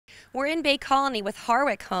We're in Bay Colony with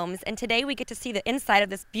HARWICK Homes, and today we get to see the inside of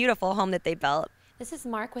this beautiful home that they built. This is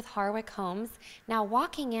Mark with HARWICK Homes. Now,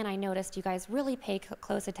 walking in, I noticed you guys really pay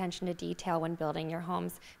close attention to detail when building your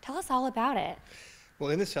homes. Tell us all about it.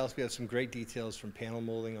 Well, in this house, we have some great details from panel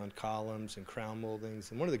molding on columns and crown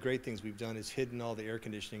moldings. And one of the great things we've done is hidden all the air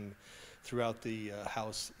conditioning throughout the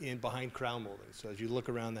house behind crown molding. So as you look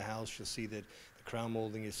around the house, you'll see that the crown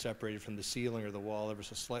molding is separated from the ceiling or the wall ever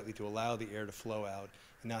so slightly to allow the air to flow out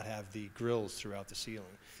and not have the grills throughout the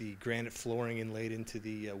ceiling. The granite flooring inlaid into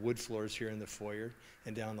the wood floors here in the foyer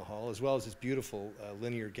and down the hall, as well as this beautiful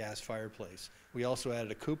linear gas fireplace. We also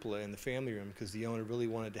added a cupola in the family room because the owner really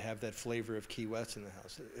wanted to have that flavor of Key West in the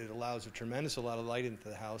house. It allows a tremendous amount of light into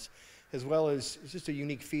the house, as well as it's just a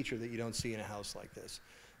unique feature that you don't see in a house like this.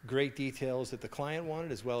 Great details that the client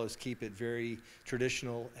wanted, as well as keep it very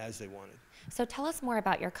traditional as they wanted. So tell us more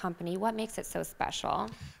about your company. What makes it so special?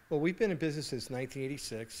 Well, we've been in business since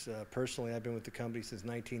 1986. Personally, I've been with the company since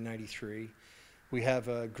 1993. We have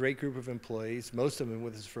a great group of employees. Most of them have been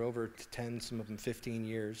with us for over 10, some of them 15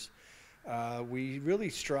 years. We really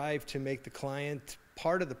strive to make the client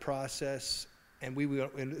part of the process, and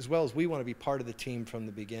as well as we want to be part of the team from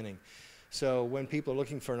the beginning. So when people are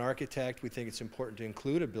looking for an architect, we think it's important to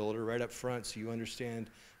include a builder right up front so you understand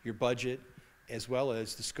your budget as well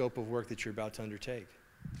as the scope of work that you're about to undertake.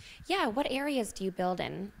 Yeah, what areas do you build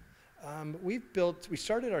in? We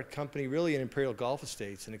started our company really in Imperial Gulf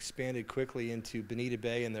Estates and expanded quickly into Bonita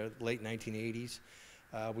Bay in the late 1980s.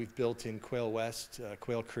 We've built in Quail West,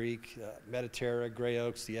 Quail Creek, Mediterra, Gray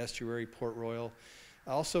Oaks, the Estuary, Port Royal.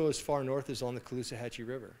 Also as far north as on the Caloosahatchee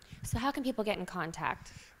River. So how can people get in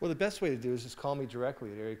contact? Well, the best way to do is just call me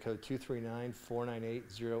directly at area code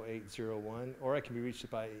 239-498-0801, or I can be reached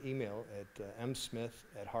by email at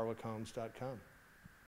msmith@harwickhomes.com.